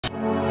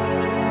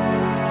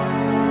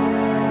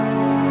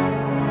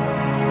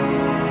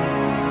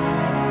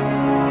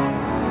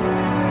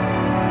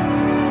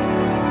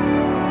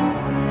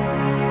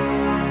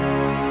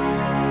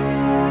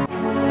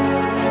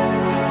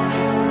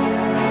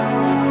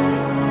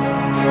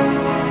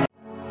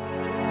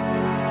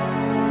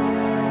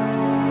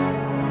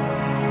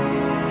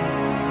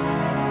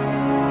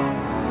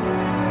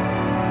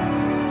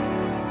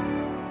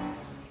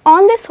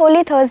this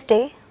Holy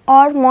Thursday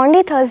or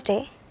Maundy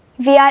Thursday,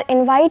 we are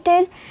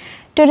invited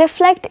to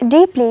reflect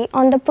deeply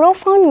on the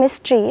profound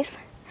mysteries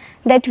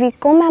that we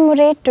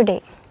commemorate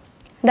today,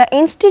 the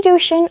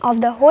institution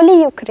of the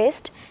Holy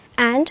Eucharist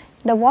and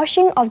the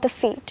washing of the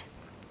feet.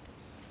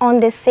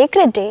 On this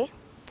sacred day,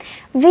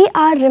 we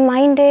are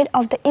reminded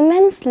of the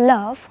immense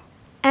love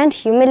and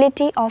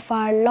humility of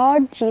our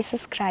Lord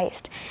Jesus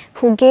Christ,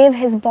 who gave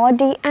His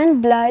body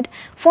and blood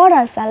for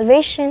our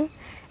salvation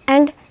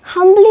and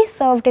humbly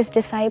served His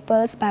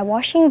disciples by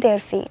washing their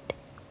feet.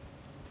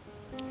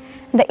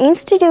 The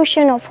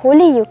institution of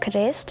Holy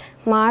Eucharist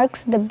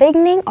marks the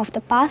beginning of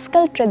the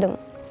Paschal Triduum,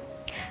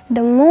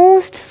 the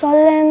most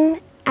solemn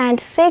and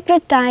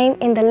sacred time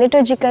in the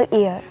liturgical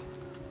year.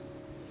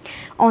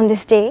 On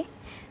this day,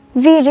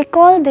 we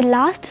recall the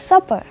Last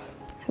Supper,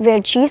 where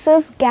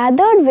Jesus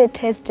gathered with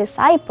His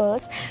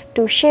disciples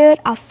to share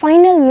a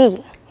final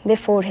meal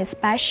before His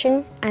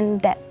passion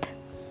and death.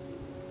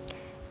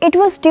 It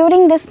was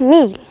during this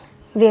meal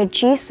where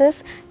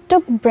Jesus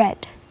took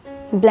bread,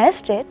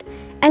 blessed it,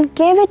 and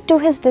gave it to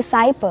His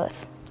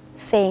disciples,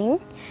 saying,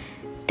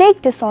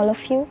 "Take this, all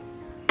of you,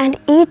 and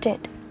eat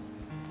it.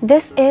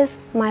 This is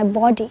my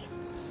body,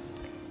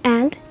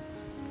 and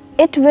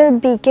it will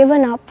be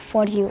given up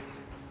for you."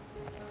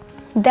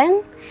 Then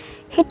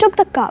He took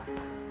the cup,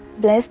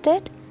 blessed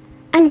it,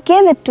 and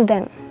gave it to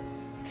them,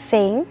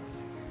 saying,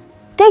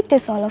 "Take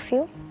this, all of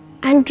you,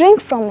 and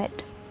drink from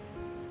it.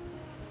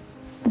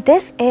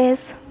 This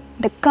is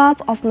the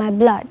cup of my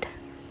blood,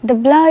 the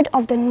blood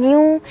of the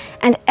new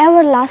and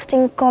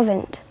everlasting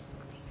covenant.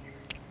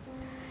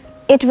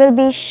 It will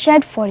be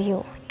shed for you,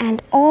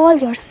 and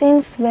all your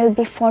sins will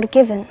be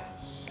forgiven.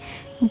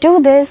 Do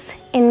this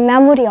in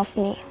memory of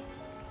me."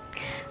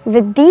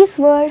 With these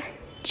words,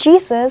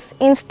 Jesus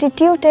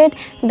instituted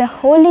the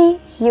Holy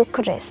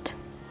Eucharist.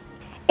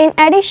 In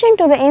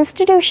addition to the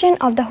institution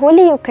of the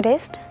Holy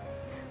Eucharist,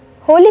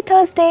 Holy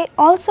Thursday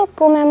also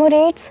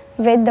commemorates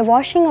with the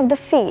washing of the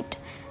feet,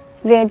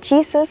 where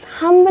Jesus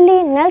humbly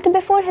knelt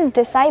before His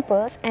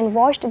disciples and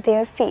washed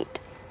their feet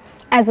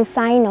as a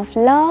sign of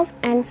love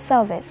and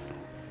service.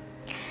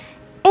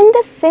 In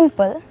this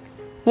simple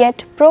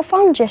yet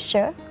profound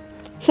gesture,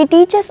 He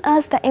teaches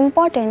us the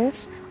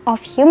importance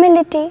of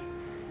humility,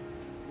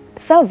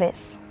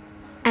 service,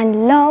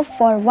 and love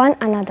for one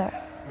another.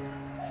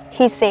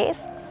 He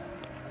says,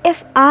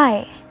 "If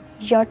I,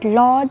 your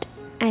Lord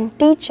and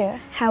Teacher,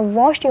 have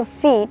washed your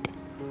feet,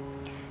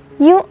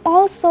 you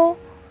also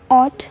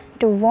ought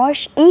to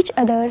wash each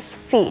other's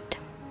feet.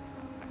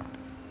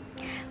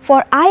 For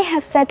I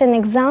have set an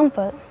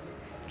example.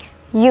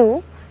 You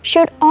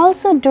should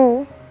also do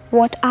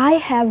what I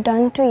have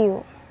done to you."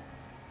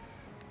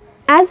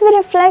 As we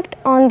reflect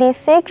on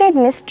these sacred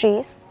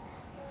mysteries,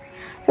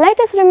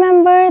 let us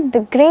remember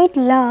the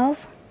great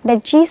love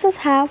that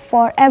Jesus has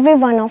for every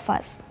one of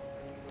us.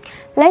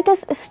 Let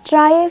us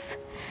strive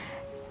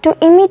to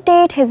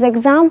imitate His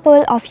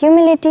example of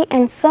humility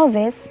and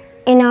service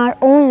in our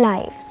own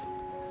lives,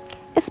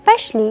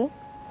 especially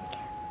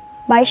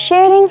by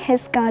sharing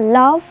His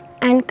love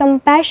and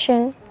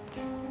compassion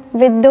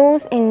with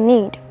those in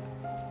need.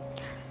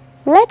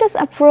 Let us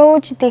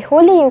approach the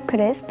Holy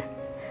Eucharist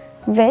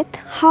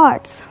with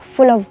hearts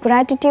full of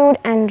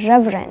gratitude and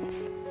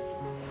reverence,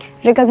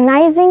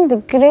 recognizing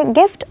the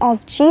gift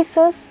of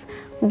Jesus'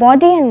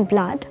 body and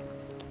blood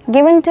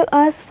given to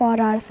us for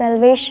our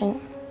salvation.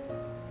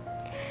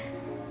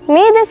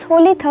 May this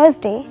Holy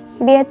Thursday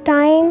be a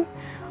time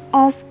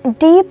of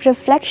deep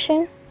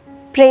reflection,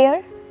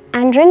 prayer,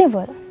 and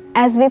renewal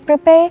as we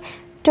prepare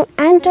to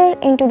enter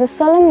into the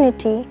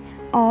solemnity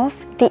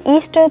of the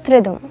Easter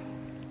Triduum.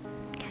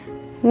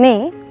 May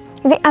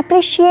we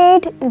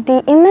appreciate the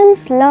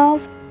immense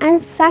love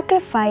and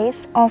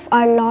sacrifice of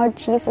our Lord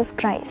Jesus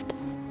Christ,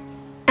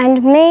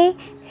 and may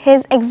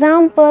His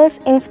examples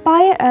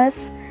inspire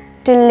us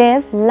to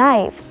live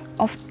lives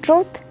of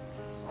truth,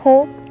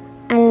 hope,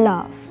 and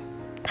love.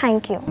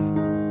 Thank you.